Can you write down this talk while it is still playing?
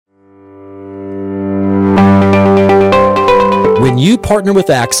When you partner with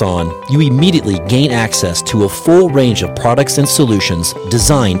Axon, you immediately gain access to a full range of products and solutions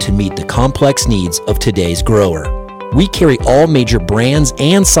designed to meet the complex needs of today's grower. We carry all major brands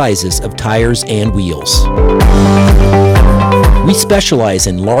and sizes of tires and wheels. We specialize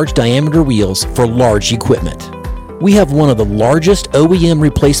in large diameter wheels for large equipment. We have one of the largest OEM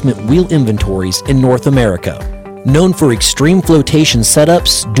replacement wheel inventories in North America. Known for extreme flotation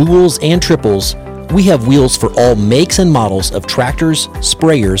setups, duals, and triples, we have wheels for all makes and models of tractors,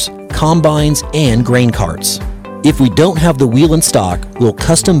 sprayers, combines, and grain carts. If we don't have the wheel in stock, we'll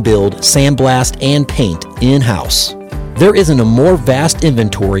custom build, sandblast, and paint in-house. There isn't a more vast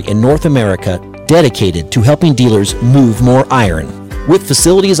inventory in North America dedicated to helping dealers move more iron. With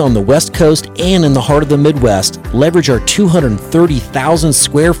facilities on the West Coast and in the heart of the Midwest, leverage our 230,000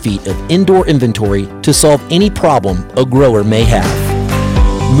 square feet of indoor inventory to solve any problem a grower may have.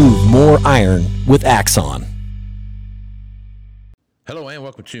 Move more iron with Axon. Hello and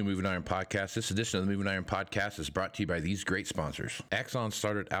welcome to Moving Iron Podcast. This edition of the Moving Iron Podcast is brought to you by these great sponsors. Axon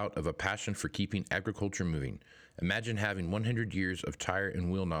started out of a passion for keeping agriculture moving. Imagine having 100 years of tire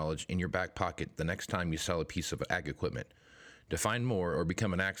and wheel knowledge in your back pocket the next time you sell a piece of ag equipment. To find more or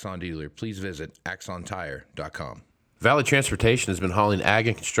become an Axon dealer, please visit axontire.com. Valley Transportation has been hauling ag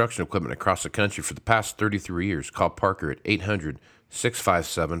and construction equipment across the country for the past 33 years. Call Parker at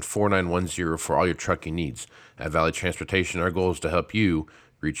 800-657-4910 for all your trucking needs. At Valley Transportation, our goal is to help you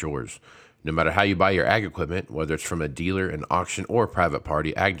reach yours. No matter how you buy your ag equipment, whether it's from a dealer, an auction, or a private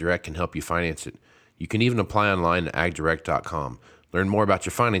party, AgDirect can help you finance it. You can even apply online at agdirect.com. Learn more about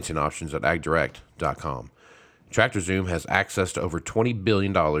your financing options at agdirect.com. TractorZoom has access to over $20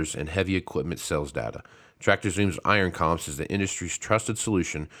 billion in heavy equipment sales data. TractorZoom's Iron Comps is the industry's trusted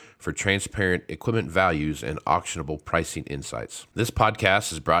solution for transparent equipment values and auctionable pricing insights. This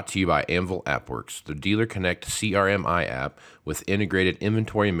podcast is brought to you by Anvil AppWorks. The Dealer Connect CRMI app with integrated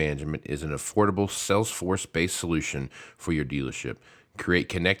inventory management is an affordable Salesforce-based solution for your dealership. Create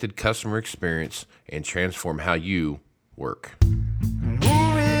connected customer experience and transform how you work.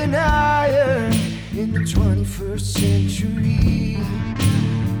 Moving iron in the 21st century.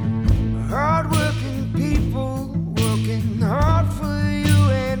 Hard-working people working hard for you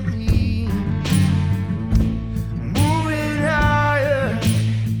and me. Moving iron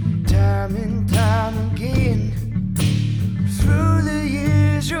time and time again. Through the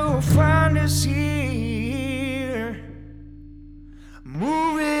years you'll find us here.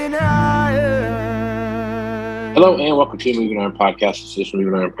 Moving iron. Hello and welcome to Moving Iron Podcast. This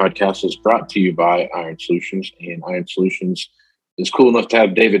Moving Iron Podcast is brought to you by Iron Solutions, and Iron Solutions is cool enough to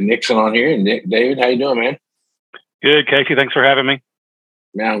have David Nixon on here. And David, how you doing, man? Good, Casey. Thanks for having me.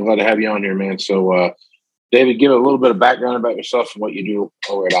 Man, I'm glad to have you on here, man. So, David, give a little bit of background about yourself and what you do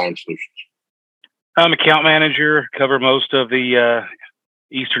over at Iron Solutions. I'm account manager, cover most of the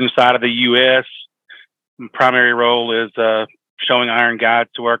eastern side of the U.S. My primary role is showing iron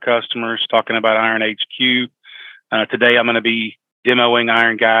guides to our customers, talking about Iron HQ. Today, I'm going to be demoing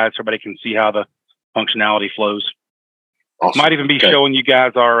iron guides so everybody can see how the functionality flows. Awesome. Might even be showing you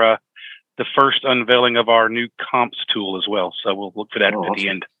guys our the first unveiling of our new comps tool as well. So we'll look for that at the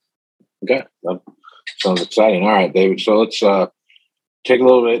end. Okay, that sounds exciting. All right, David. So let's take a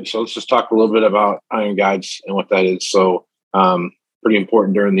little bit. So let's just talk a little bit about iron guides and what that is. So pretty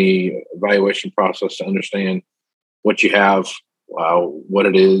important during the evaluation process to understand what you have, what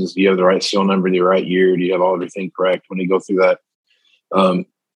it is. Do you have the right serial number, the right year? Do you have everything correct when you go through that?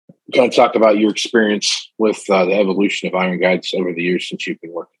 Kind of talk about your experience with the evolution of iron guides over the years since you've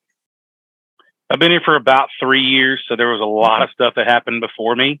been working. I've been here for about 3 years, so there was a lot of stuff that happened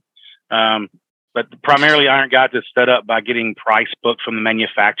before me. But primarily, iron guides is set up by getting price booked from the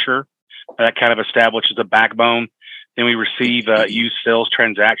manufacturer. That kind of establishes a backbone. Then we receive used sales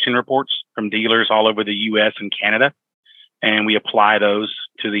transaction reports from dealers all over the U.S. and Canada, and we apply those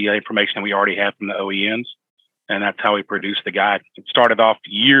to the information that we already have from the OEMs. And that's how we produce the guide. It started off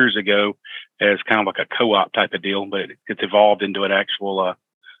years ago as kind of like a co-op type of deal, but it's evolved into an actual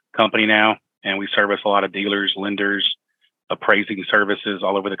company now. And we service a lot of dealers, lenders, appraising services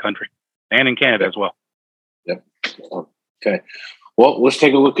all over the country and in Canada as well. Yep. Okay. Well, let's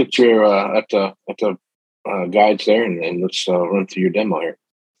take a look at your at the guides there, and let's run through your demo here.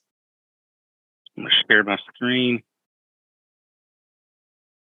 I'm going to share my screen.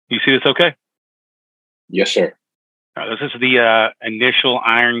 You see this okay? Yes, sir. This is the initial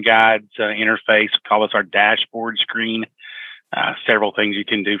Iron Guides interface. We call this our dashboard screen. Several things you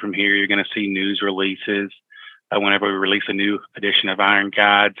can do from here. You're going to see news releases whenever we release a new edition of Iron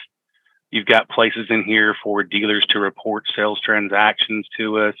Guides. You've got places in here for dealers to report sales transactions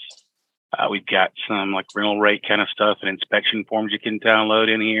to us. We've got some like rental rate kind of stuff and inspection forms you can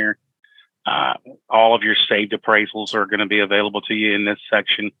download in here. All of your saved appraisals are going to be available to you in this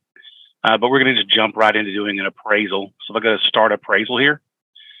section. But we're going to just jump right into doing an appraisal. So if I go to start appraisal here,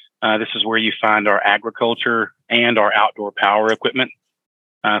 this is where you find our agriculture and our outdoor power equipment.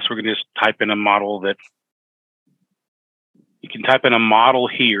 So we're going to just type in a model that you can type in a model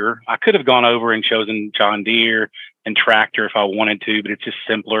here. I could have gone over and chosen John Deere and tractor if I wanted to, but it's just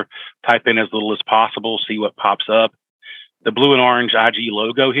simpler. Type in as little as possible, see what pops up. The blue and orange IG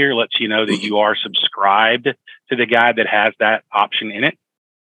logo here lets you know that you are subscribed to the guide that has that option in it.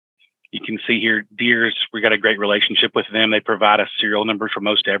 You can see here, Deere's, we got a great relationship with them. They provide us serial numbers for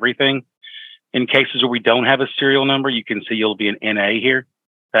most everything. In cases where we don't have a serial number, you can see you'll be an NA here.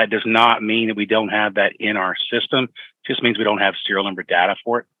 That does not mean that we don't have that in our system. It just means we don't have serial number data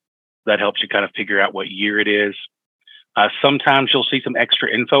for it. That helps you kind of figure out what year it is. Sometimes you'll see some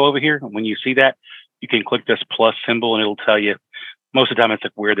extra info over here. When you see that, you can click this plus symbol and it'll tell you, most of the time it's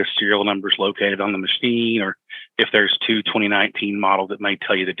like where the serial number is located on the machine, or if there's two 2019 models, it may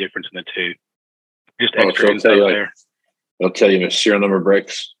tell you the difference in the two. Just extra info there. It'll tell you the serial number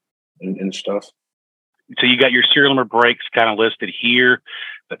breaks and stuff. So you got your serial number breaks kind of listed here,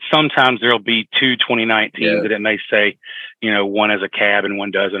 but sometimes there'll be two 2019 that it may say, one has a cab and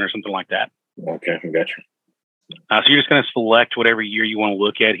one doesn't or something like that. Okay, I got you. So you're just going to select whatever year you want to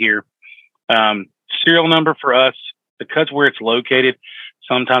look at here. Serial number for us, because where it's located,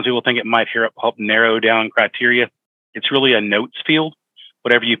 sometimes people think it might help narrow down criteria. It's really a notes field.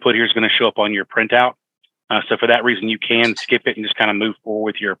 Whatever you put here is going to show up on your printout. So for that reason, you can skip it and just kind of move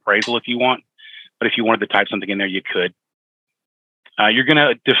forward with your appraisal if you want. But if you wanted to type something in there, you could. You're going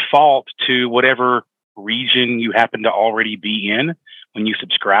to default to whatever region you happen to already be in when you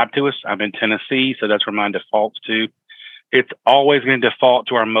subscribe to us. I'm in Tennessee, so that's where mine defaults to. It's always going to default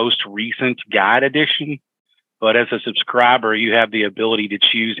to our most recent guide edition. But as a subscriber, you have the ability to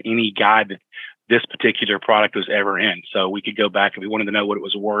choose any guide that this particular product was ever in. So we could go back if we wanted to know what it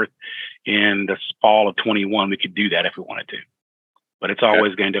was worth in the fall of 21. We could do that if we wanted to. But it's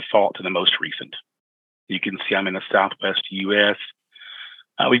always going to default to the most recent. You can see I'm in the Southwest U.S.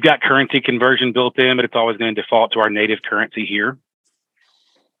 We've got currency conversion built in, but it's always going to default to our native currency here.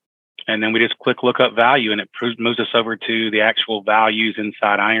 And then we just click look up value, and it moves us over to the actual values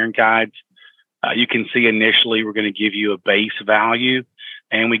inside Iron Guides. You can see initially we're going to give you a base value,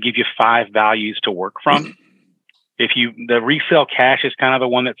 and we give you 5 values to work from. The resale cash is kind of the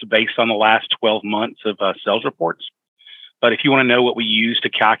one that's based on the last 12 months of sales reports. But if you want to know what we use to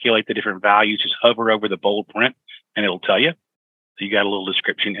calculate the different values, just hover over the bold print and it'll tell you. So you got a little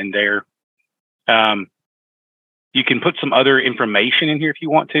description in there. You can put some other information in here if you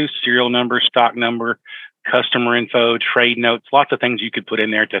want to, serial number, stock number, customer info, trade notes, lots of things you could put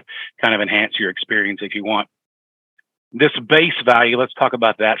in there to kind of enhance your experience if you want. This base value, let's talk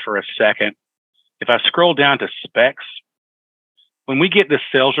about that for a second. If I scroll down to specs, when we get the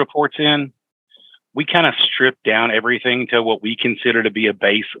sales reports in, we kind of strip down everything to what we consider to be a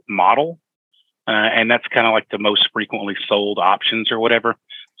base model. And that's kind of like the most frequently sold options or whatever.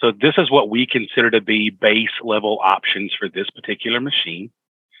 So this is what we consider to be base level options for this particular machine.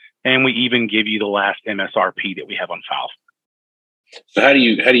 And we even give you the last MSRP that we have on file. So how do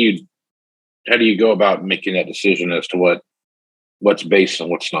you go about making that decision as to what's base and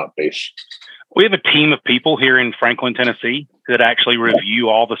what's not base? We have a team of people here in Franklin, Tennessee that actually review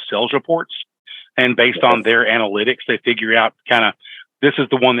all the sales reports. And based on their analytics, they figure out kind of, this is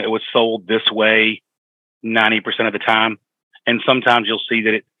the one that was sold this way 90% of the time. And sometimes you'll see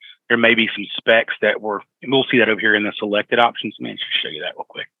that there may be some specs and we'll see that over here in the selected options. Let me just show you that real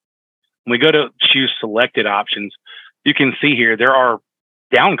quick. When we go to choose selected options, you can see here, there are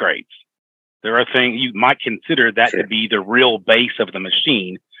downgrades. There are things you might consider that to be the real base of the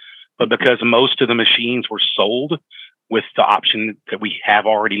machine, but because most of the machines were sold with the option that we have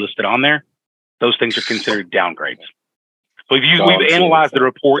already listed on there, those things are considered downgrades. So we've analyzed the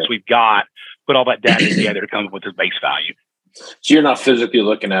reports we've got, put all that data together to come up with the base value. So you're not physically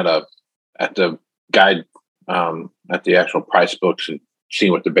looking at the guide, at the actual price books and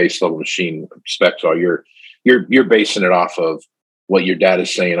seeing what the base level machine specs are. You're basing it off of what your data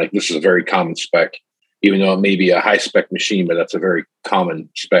is saying. Like, this is a very common spec, even though it may be a high spec machine, but that's a very common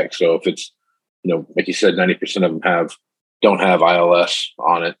spec. So if it's, like you said, 90% of them don't have ILS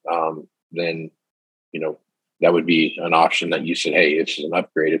on it, then, that would be an option that you said, hey, it's an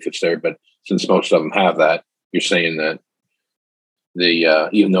upgrade if it's there. But since most of them have that, you're saying that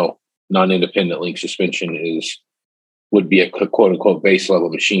even though non-independent link suspension would be a quote unquote base level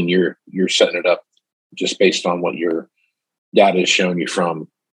machine, you're setting it up just based on what your data is showing you from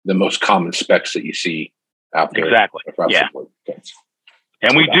the most common specs that you see out there. Exactly. Across Yeah. the board. Okay.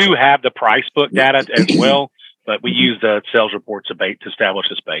 And we do have the price book data as well, but we use the sales reports to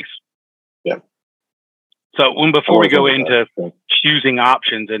establish a space. Yeah. So before we go into choosing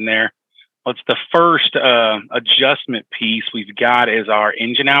options in there, what's the first adjustment piece we've got is our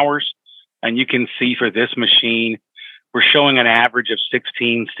engine hours. And you can see for this machine, we're showing an average of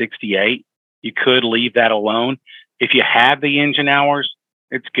 1668. You could leave that alone. If you have the engine hours,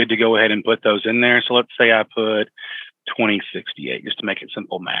 it's good to go ahead and put those in there. So let's say I put 2068 just to make it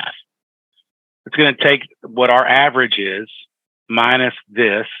simple math. It's going to take what our average is minus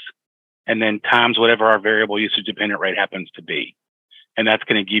this and then times whatever our variable usage dependent rate happens to be. And that's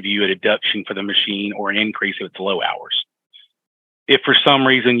going to give you a deduction for the machine or an increase if it's low hours. If for some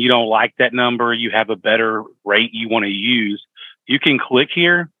reason you don't like that number, you have a better rate you want to use, you can click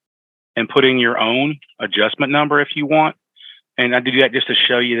here and put in your own adjustment number if you want. And I do that just to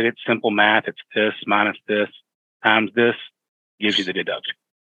show you that it's simple math. It's this minus this times this gives you the deduction.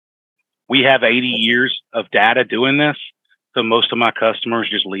 We have 80 years of data doing this. So most of my customers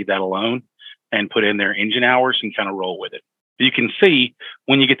just leave that alone and put in their engine hours and kind of roll with it. You can see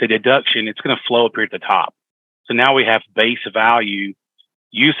when you get the deduction, it's going to flow up here at the top. So now we have base value,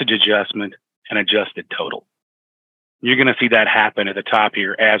 usage adjustment, and adjusted total. You're going to see that happen at the top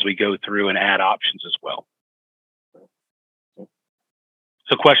here as we go through and add options as well.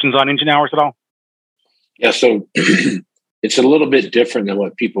 So questions on engine hours at all? Yeah, so it's a little bit different than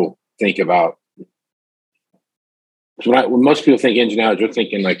what people think about. When most people think engine hours, they're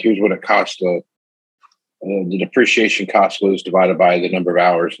thinking like, here's what it costs. The depreciation cost was divided by the number of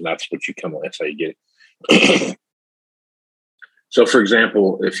hours, and that's what you come with. That's how you get it. So, for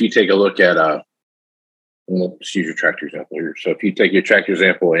example, if you take a look at let's use your tractor example here. So, if you take your tractor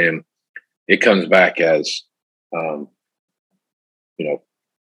example and it comes back as,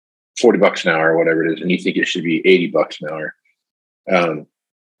 $40 an hour or whatever it is, and you think it should be $80 an hour,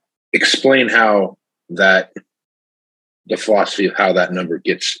 explain how the philosophy of how that number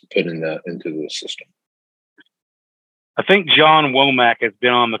gets put into the system. I think John Womack has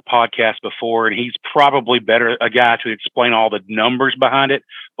been on the podcast before, and he's probably better a guy to explain all the numbers behind it.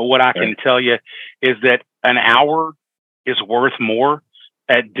 But what I can tell you is that an hour is worth more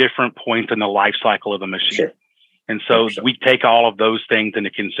at different points in the life cycle of the machine. Sure. And so we take all of those things into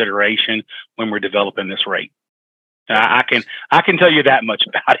consideration when we're developing this rate. I can tell you that much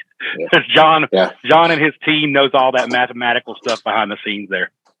about it. Because John and his team knows all that mathematical stuff behind the scenes there.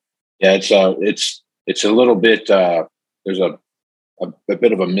 Yeah, it's a little bit. There's a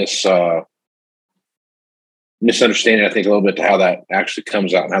bit of a misunderstanding, I think, a little bit to how that actually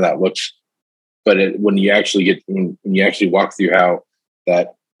comes out and how that looks. But when you actually walk through how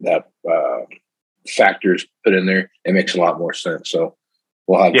that factors put in there, it makes a lot more sense. So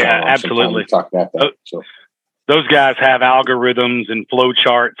we'll have absolutely to talk about that. So those guys have algorithms and flow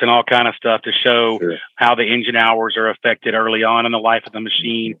charts and all kind of stuff to show how the engine hours are affected early on in the life of the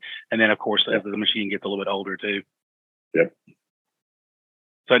machine, and then of course as the machine gets a little bit older too. Yep.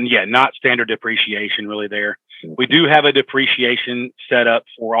 So not standard depreciation really there. We do have a depreciation set up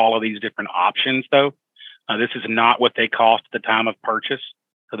for all of these different options though. This is not what they cost at the time of purchase.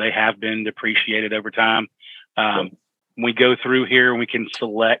 So they have been depreciated over time. We go through here and we can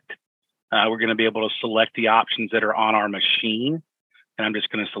select, we're going to be able to select the options that are on our machine. And I'm just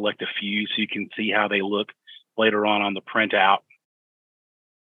going to select a few so you can see how they look later on the printout.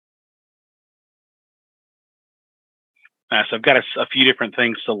 So I've got a few different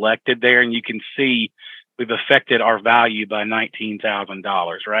things selected there, and you can see we've affected our value by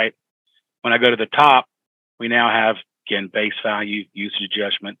 $19,000, right? When I go to the top, we now have, again, base value, usage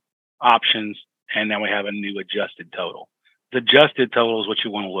adjustment, options, and now we have a new adjusted total. The adjusted total is what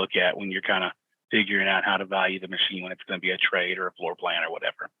you want to look at when you're kind of figuring out how to value the machine when it's going to be a trade or a floor plan or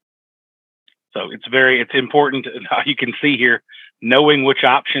whatever. So it's important, you can see here, knowing which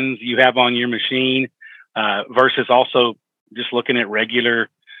options you have on your machine versus also just looking at regular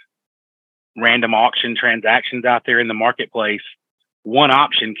random auction transactions out there in the marketplace. One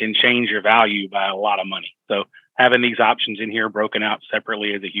option can change your value by a lot of money. So having these options in here broken out separately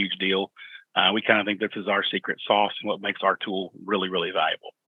is a huge deal. We kind of think this is our secret sauce and what makes our tool really, really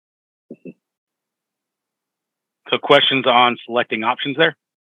valuable. So questions on selecting options there?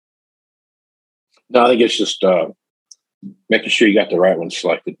 No, I think it's just making sure you got the right one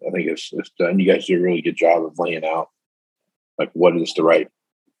selected. I think it's done. You guys do a really good job of laying out like what is the right,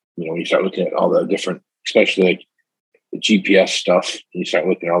 when you start looking at all the different, especially like the GPS stuff, and you start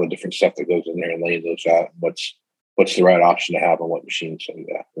looking at all the different stuff that goes in there and laying those out. What's the right option to have on what machine? So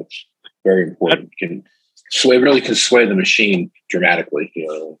yeah, that's very important. sway really can sway the machine dramatically,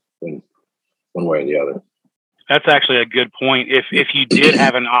 in one way or the other. That's actually a good point. If you did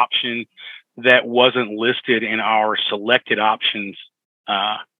have an option that wasn't listed in our selected options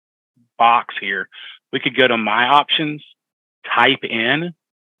box here, we could go to my options, type in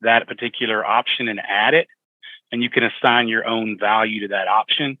that particular option and add it, and you can assign your own value to that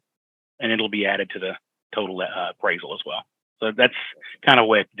option, and it'll be added to the total appraisal as well. So that's kind of a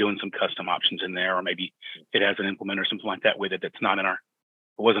way of doing some custom options in there, or maybe it has an implement or something like that with it that's not in our,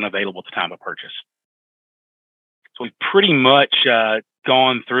 it wasn't available at the time of purchase. So we've pretty much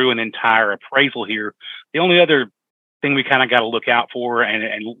gone through an entire appraisal here. The only other thing we kind of got to look out for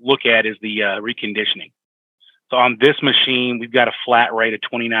and look at is the reconditioning. So on this machine, we've got a flat rate of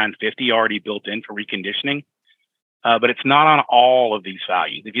 $29.50 already built in for reconditioning, but it's not on all of these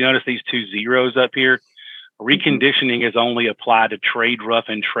values. If you notice these two zeros up here, reconditioning is only applied to trade rough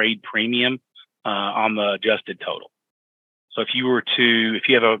and trade premium on the adjusted total. So if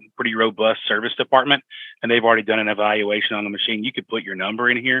you have a pretty robust service department and they've already done an evaluation on the machine, you could put your number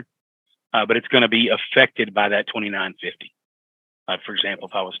in here, but it's going to be affected by that $29.50. For example,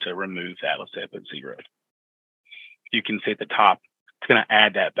 if I was to remove that, let's say I put 0. You can see at the top, it's going to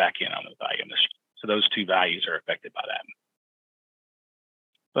add that back in on the value of the machine. So those two values are affected by that.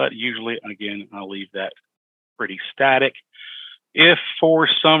 But usually, again, I'll leave that pretty static. If for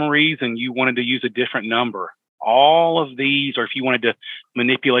some reason you wanted to use a different number, all of these, or if you wanted to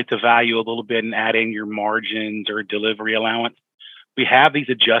manipulate the value a little bit and add in your margins or delivery allowance, we have these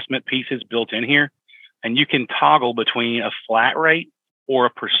adjustment pieces built in here, and you can toggle between a flat rate or a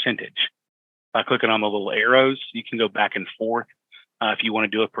percentage. By clicking on the little arrows, you can go back and forth. If you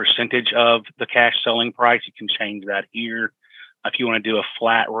want to do a percentage of the cash selling price, you can change that here. If you want to do a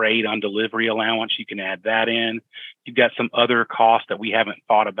flat rate on delivery allowance, you can add that in. You've got some other costs that we haven't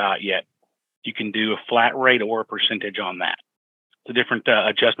thought about yet. You can do a flat rate or a percentage on that. The different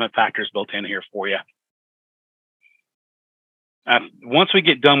adjustment factors built in here for you. Once we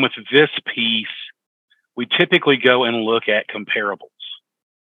get done with this piece, we typically go and look at comparables.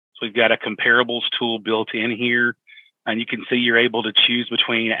 So we've got a comparables tool built in here, and you can see you're able to choose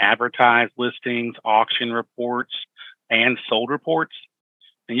between advertised listings, auction reports, and sold reports.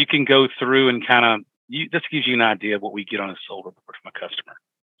 And you can go through and this gives you an idea of what we get on a sold report from a customer.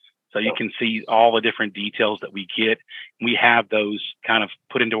 So you can see all the different details that we get. We have those kind of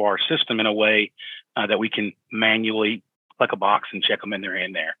put into our system in a way that we can manually click a box and check them in there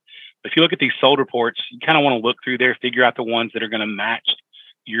and there. But if you look at these sold reports, you kind of want to look through there, figure out the ones that are going to match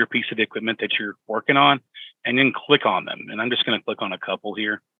your piece of equipment that you're working on, and then click on them. And I'm just going to click on a couple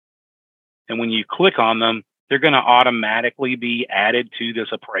here. And when you click on them, they're going to automatically be added to this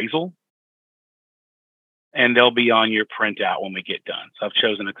appraisal, and they'll be on your printout when we get done. So I've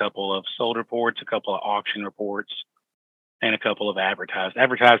chosen a couple of sold reports, a couple of auction reports, and a couple of advertised.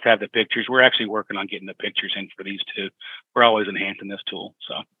 Advertised have the pictures. We're actually working on getting the pictures in for these two. We're always enhancing this tool.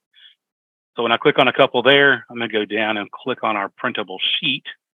 So when I click on a couple there, I'm going to go down and click on our printable sheet.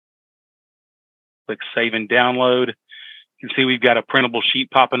 Click Save and Download. You can see we've got a printable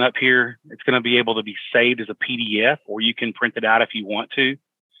sheet popping up here. It's going to be able to be saved as a PDF, or you can print it out if you want to.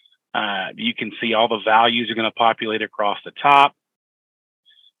 You can see all the values are going to populate across the top.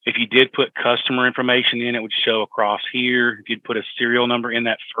 If you did put customer information in, it would show across here. If you'd put a serial number in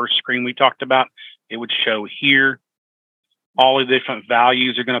that first screen we talked about, it would show here. All the different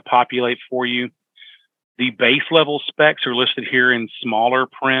values are going to populate for you. The base level specs are listed here in smaller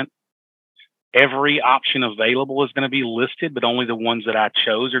print. Every option available is going to be listed, but only the ones that I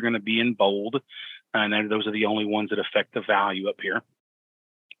chose are going to be in bold. And those are the only ones that affect the value up here.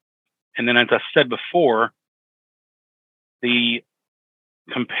 And then, as I said before, the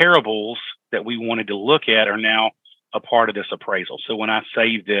comparables that we wanted to look at are now a part of this appraisal. So when I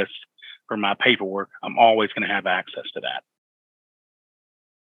save this for my paperwork, I'm always going to have access to that.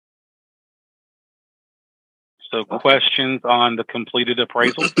 So questions on the completed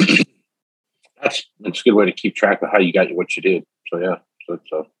appraisal? That's a good way to keep track of how you got what you did. So yeah, so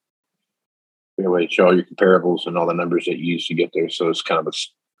it's a good way to show all your comparables and all the numbers that you used to get there. So it's kind of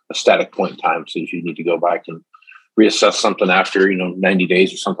a static point in time. So if you need to go back and reassess something after 90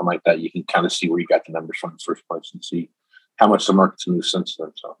 days or something like that, you can kind of see where you got the numbers from in the first place and see how much the market's moved since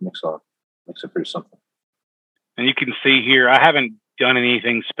then. So it makes it pretty simple. And you can see here, I haven't done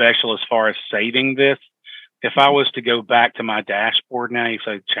anything special as far as saving this. If I was to go back to my dashboard now, you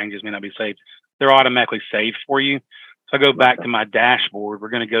say changes may not be saved. They're automatically saved for you. So I go back to my dashboard. We're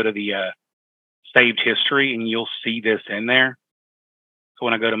going to go to the saved history, and you'll see this in there. So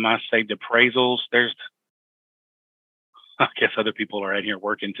when I go to my saved appraisals, there's I guess other people are in here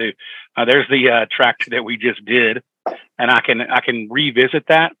working too. There's the tractor that we just did, and I can revisit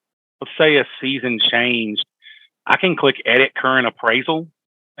that. Let's say a season changed. I can click Edit Current Appraisal,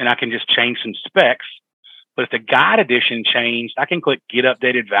 and I can just change some specs. But if the guide edition changed, I can click Get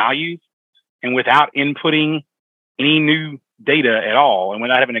Updated Values, and without inputting any new data at all, and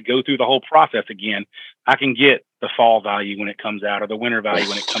without having to go through the whole process again, I can get the fall value when it comes out or the winter value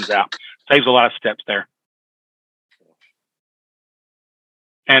when it comes out. Saves a lot of steps there.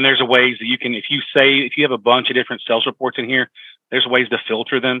 And there's ways that you can, if you have a bunch of different sales reports in here, there's ways to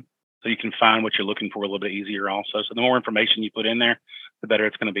filter them so you can find what you're looking for a little bit easier also. So the more information you put in there, the better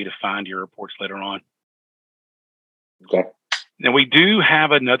it's going to be to find your reports later on. Okay. Now we do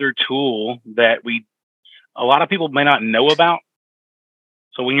have another tool that a lot of people may not know about.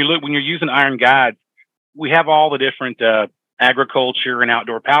 So when you're using Iron Guides, we have all the different agriculture and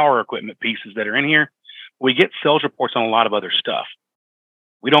outdoor power equipment pieces that are in here. We get sales reports on a lot of other stuff.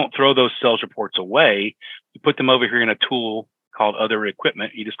 We don't throw those sales reports away. We put them over here in a tool called Other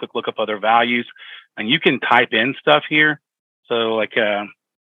Equipment. You just look up other values, and you can type in stuff here. So like, let's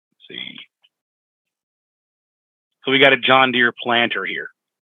see. So we got a John Deere planter here.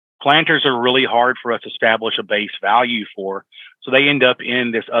 Planters are really hard for us to establish a base value for, so they end up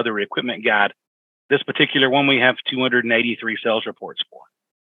in this Other Equipment guide. This particular one we have 283 sales reports for.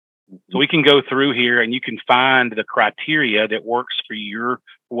 So we can go through here and you can find the criteria that works for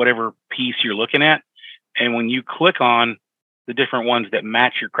whatever piece you're looking at. And when you click on the different ones that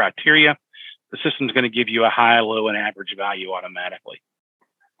match your criteria, the system's going to give you a high, low, and average value automatically.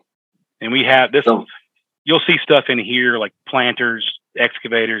 And we have this, you'll see stuff in here like planters,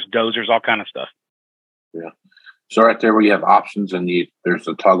 excavators, dozers, all kind of stuff. Yeah. So right there where you have options and there's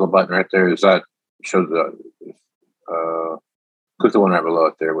a toggle button right there. Is that shows the click the one right below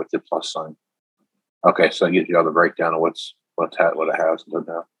it there with the plus sign. Okay, so it gives you all the breakdown of what it has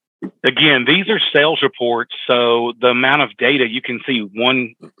now. Again, these are sales reports, so the amount of data you can see.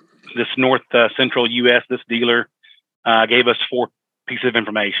 This North Central U.S. this dealer gave us 4 pieces of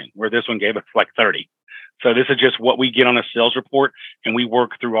information, where this one gave us like 30. So this is just what we get on a sales report, and we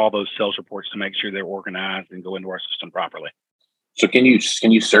work through all those sales reports to make sure they're organized and go into our system properly. So can you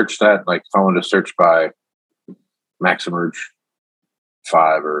search that? Like if I want to search by Maximerge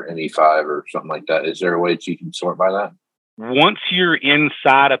 5 or ME5 or something like that, is there a way that you can sort by that? Once you're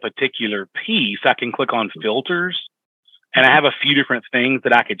inside a particular piece, I can click on filters, and I have a few different things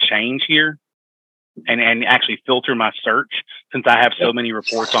that I could change here and actually filter my search, since I have so many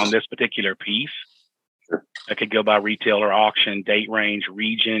reports on this particular piece. Sure. I could go by retailer, auction, date range,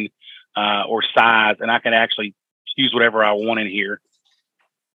 region, or size, and I can actually choose whatever I want in here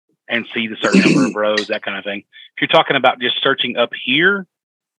and see the certain number of rows, that kind of thing. If you're talking about just searching up here,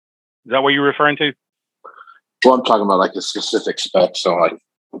 is that what you're referring to? Well, I'm talking about like a specific spec. So like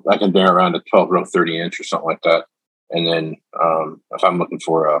I can bear around a 12 row 30 inch or something like that. And then if I'm looking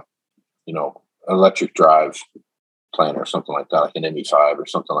for a, electric drive planter or something like that, like an ME5 or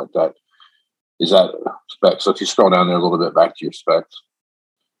something like that, is that spec? So if you scroll down there a little bit back to your specs,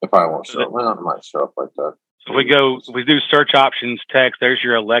 it probably won't show up. Well, it might show up like that. So we do search options text. There's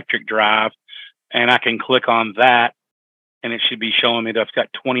your electric drive, and I can click on that, and it should be showing me that it's got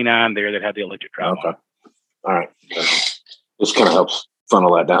 29 there that have the electric drive. Okay. All right. This kind of helps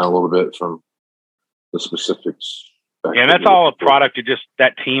funnel that down a little bit from the specifics. Yeah, and that's all a product of just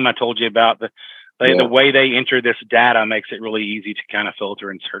that team I told you about. The way they enter this data makes it really easy to kind of filter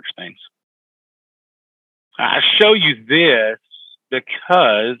and search things. I show you this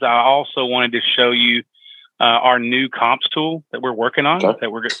because I also wanted to show you our new comps tool that we're working on. Okay.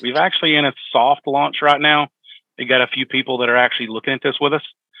 We've actually in a soft launch right now. We got a few people that are actually looking at this with us.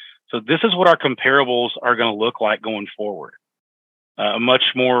 So this is what our comparables are going to look like going forward. A much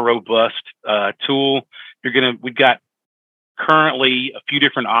more robust tool. We've got currently a few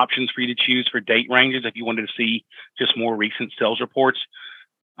different options for you to choose for date ranges if you wanted to see just more recent sales reports.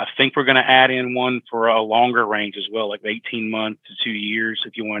 I think we're going to add in one for a longer range as well, like 18 months to 2 years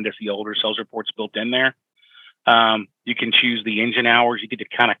if you wanted to see older sales reports built in there. You can choose the engine hours. You get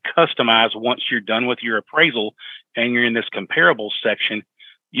to kind of customize once you're done with your appraisal and you're in this comparables section.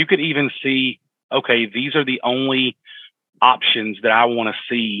 You could even see, okay, these are the only options that I want to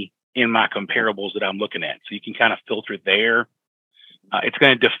see in my comparables that I'm looking at. So you can kind of filter there. It's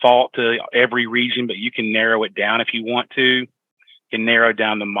going to default to every region, but you can narrow it down if you want to. You can narrow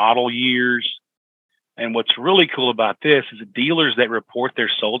down the model years. And what's really cool about this is the dealers that report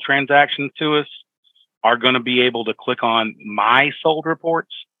their sold transactions to us are going to be able to click on my sold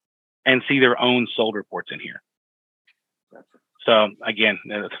reports and see their own sold reports in here. So again,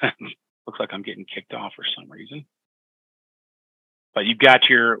 looks like I'm getting kicked off for some reason. But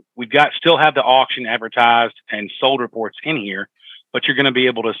still have the auction advertised and sold reports in here, but you're going to be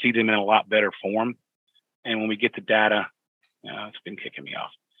able to see them in a lot better form. And when we get the data, it's been kicking me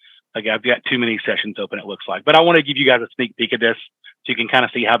off. Like I've got too many sessions open, it looks like. But I want to give you guys a sneak peek of this so you can kind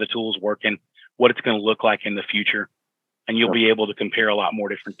of see how the tool's working, what it's going to look like in the future. And you'll be able to compare a lot more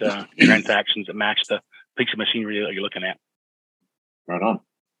different transactions that match the piece of machinery that you're looking at. Right on.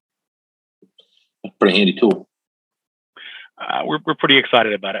 That's a pretty handy tool. We're pretty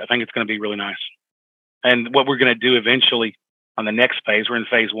excited about it. I think it's going to be really nice. And what we're going to do eventually on the next phase, we're in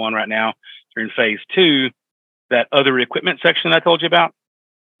phase 1 right now. We're in phase 2. That other equipment section I told you about,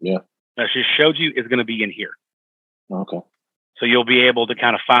 that I just showed you, is going to be in here. Okay. So you'll be able to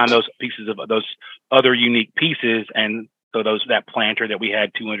kind of find those pieces of those other unique pieces. And so that planter that we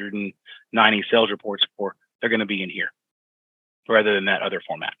had 290 sales reports for, they're going to be in here rather than that other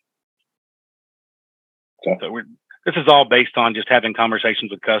format. Okay. So this is all based on just having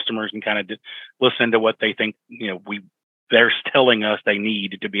conversations with customers and kind of listening to what they think, they're telling us they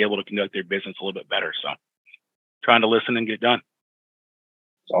need to be able to conduct their business a little bit better. So trying to listen and get it done.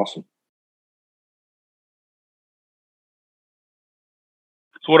 It's awesome.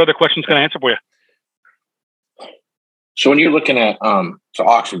 So what other questions can I answer for you? So when you're looking at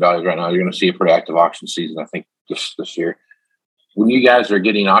auction values right now, you're going to see a pretty active auction season, I think, this year. When you guys are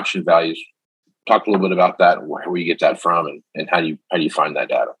getting auction values, talk a little bit about that, where you get that from, and how do you find that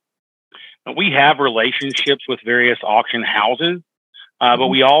data? We have relationships with various auction houses, but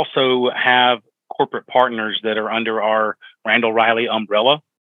we also have corporate partners that are under our Randall Riley umbrella,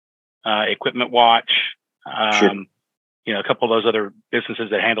 Equipment Watch, a couple of those other businesses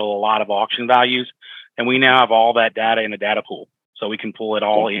that handle a lot of auction values. And we now have all that data in a data pool. So we can pull it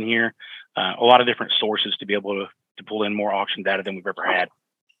all in here, a lot of different sources to be able to pull in more auction data than we've ever had.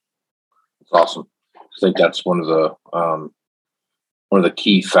 That's awesome. I think that's one of the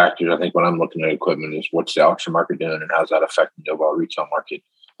key factors. I think when I'm looking at equipment is what's the auction market doing and how's that affecting the overall retail market,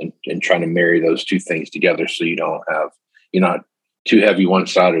 and trying to marry those two things together so you're not too heavy one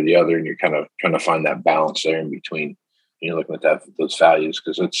side or the other, and you're kind of trying to find that balance there in between. Looking at those values,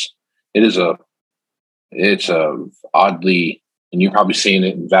 because it's a oddly, and you're probably seeing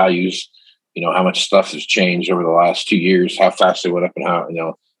it in values. How much stuff has changed over the last 2 years, how fast they went up, and how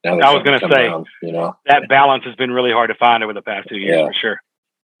now I was going to say down, that balance has been really hard to find over the past 2 years, for sure.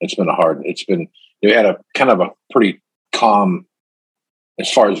 We had a kind of a pretty calm,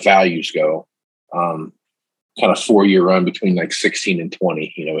 as far as values go, kind of 4-year run between like 16 and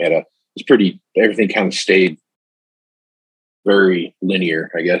 20. Everything kind of stayed very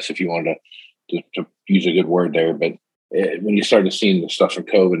linear, I guess, if you wanted to use a good word there. But when you started seeing the stuff from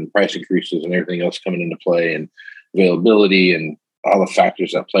COVID and price increases and everything else coming into play, and availability and all the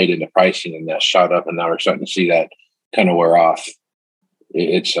factors that played into pricing, and that shot up, and now we're starting to see that kind of wear off.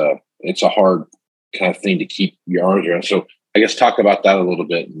 It's a hard kind of thing to keep your arms around. So I guess talk about that a little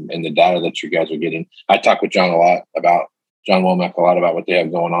bit, and the data that you guys are getting. I talk with John Womack a lot about what they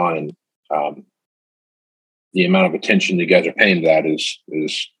have going on, and the amount of attention you guys are paying to that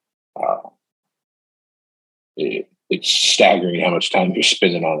it's staggering how much time you're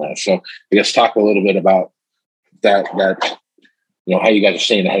spending on that. So I guess talk a little bit about that how you guys are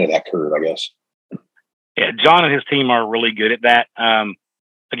staying ahead of that curve, I guess. Yeah, John and his team are really good at that.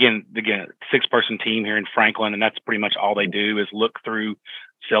 Again, 6-person team here in Franklin, and that's pretty much all they do is look through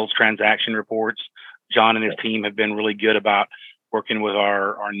sales transaction reports. John and his team have been really good about working with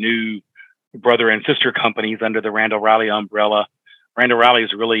our new brother and sister companies under the Randall Riley umbrella. Randall Riley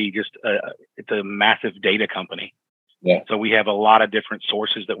is really just it's a massive data company. Yeah. So we have a lot of different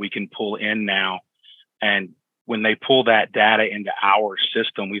sources that we can pull in now. And when they pull that data into our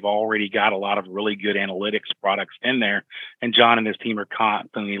system, we've already got a lot of really good analytics products in there. And John and his team are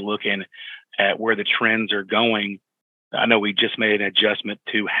constantly looking at where the trends are going. I know we just made an adjustment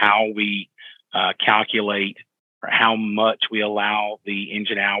to how we calculate or how much we allow the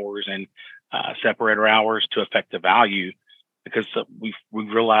engine hours and separator hours to affect the value, because we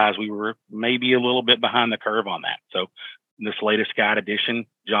realized we were maybe a little bit behind the curve on that. So this latest guide edition,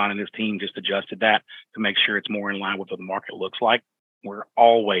 John and his team just adjusted that to make sure it's more in line with what the market looks like. We're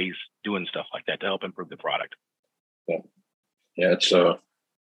always doing stuff like that to help improve the product. Yeah, it's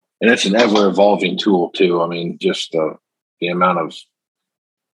an ever evolving tool too. I mean, just the amount of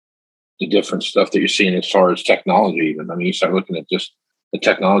the different stuff that you're seeing as far as technology. Even, I mean, you start looking at just the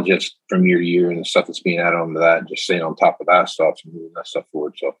technology that's from year to year and the stuff that's being added onto that, and just staying on top of that stuff and moving that stuff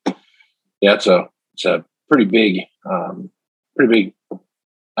forward. So yeah, it's a pretty big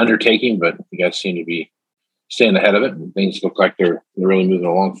undertaking, but you guys seem to be staying ahead of it, and things look like they're really moving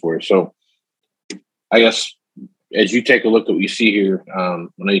along for you. So I guess as you take a look at what you see here, I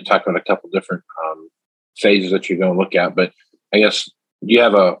know you talked about a couple different phases that you're going to look at, but I guess do you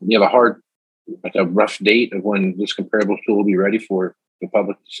have a hard, like a rough date of when this comparable tool will be ready for the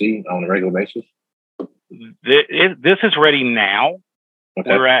public to see on a regular basis? This is ready now.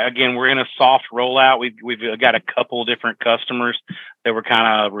 Okay. We're in a soft rollout. We've got a couple different customers that we're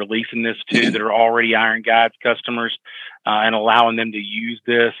kind of releasing this to that are already Iron Guides customers, and allowing them to use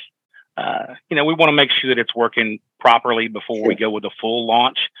this. We want to make sure that it's working properly before we go with a full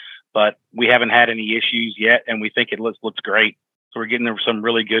launch, but we haven't had any issues yet, and we think it looks great. So we're getting some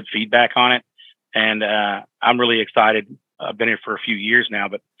really good feedback on it, and I'm really excited. I've been here for a few years now,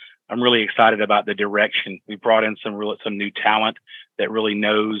 but I'm really excited about the direction. We brought in some new talent that really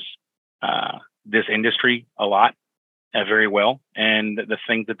knows this industry a lot, very well, and the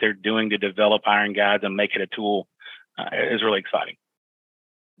things that they're doing to develop Iron Guides and make it a tool is really exciting.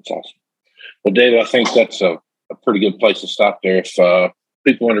 That's awesome. Well, David, I think that's a pretty good place to stop there. If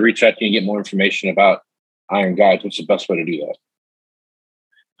people want to reach out to you and get more information about Iron Guides, what's the best way to do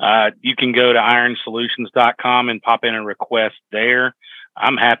that? You can go to ironsolutions.com and pop in a request there.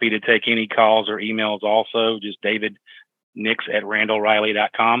 I'm happy to take any calls or emails also, just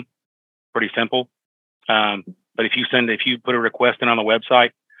davidnix@randallriley.com. Pretty simple. But if you put a request in on the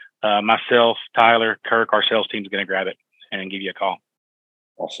website, myself, Tyler, Kirk, our sales team is going to grab it and give you a call.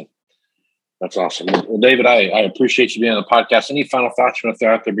 Awesome. That's awesome. Well, David, I appreciate you being on the podcast. Any final thoughts you want to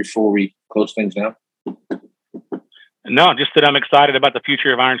throw out there before we close things down? No, just that I'm excited about the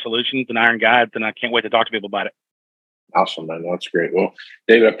future of Iron Solutions and Iron Guides, and I can't wait to talk to people about it. Awesome, man. That's great. Well,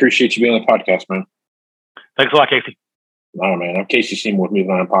 David, I appreciate you being on the podcast, man. Thanks a lot, Casey. All right, man. I'm Casey Seymour with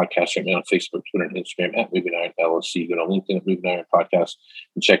Moving Iron Podcast. Check me on Facebook, Twitter, and Instagram at Moving Iron LLC. Go to LinkedIn at Moving Iron Podcast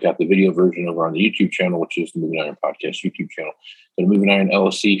and check out the video version over on the YouTube channel, which is the Moving Iron Podcast YouTube channel. Go to Moving Iron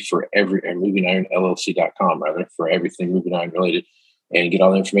LLC for MovingIronLLC.com, rather, for everything Moving Iron related, and get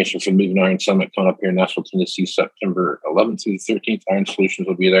all the information for the Moving Iron Summit coming up here in Nashville, Tennessee, September 11th through the 13th. Iron Solutions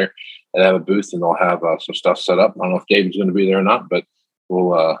will be there. They have a booth, and they'll have some stuff set up. I don't know if David's going to be there or not, but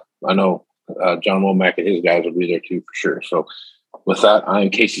we'll. I know John Womack and his guys will be there too for sure. So, with that, I'm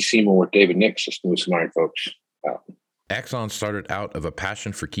Casey Seymour with David Nix. Just move some iron, folks. Axon started out of a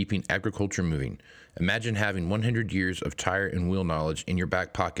passion for keeping agriculture moving. Imagine having 100 years of tire and wheel knowledge in your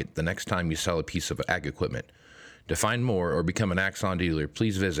back pocket the next time you sell a piece of ag equipment. To find more or become an Axon dealer,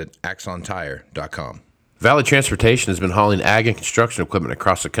 please visit axontire.com. Valley Transportation has been hauling ag and construction equipment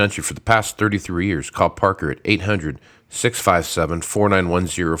across the country for the past 33 years. Call Parker at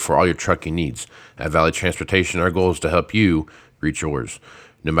 800-657-4910 for all your trucking needs. At Valley Transportation, our goal is to help you reach yours.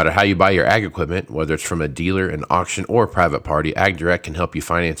 No matter how you buy your ag equipment, whether it's from a dealer, an auction, or a private party, AgDirect can help you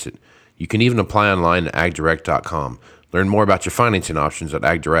finance it. You can even apply online at agdirect.com. Learn more about your financing options at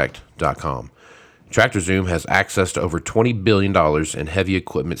agdirect.com. TractorZoom has access to over $20 billion in heavy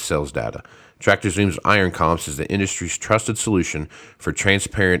equipment sales data. TractorZoom's Iron Comps is the industry's trusted solution for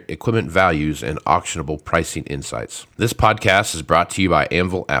transparent equipment values and auctionable pricing insights. This podcast is brought to you by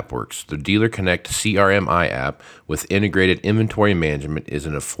Anvil AppWorks. The Dealer Connect CRMI app with integrated inventory management is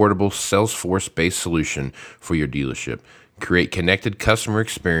an affordable Salesforce-based solution for your dealership. Create connected customer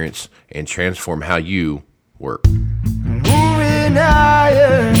experience and transform how you work. Moving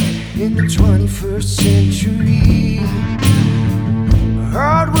iron in the 21st century.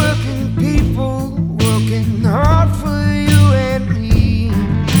 Hard work.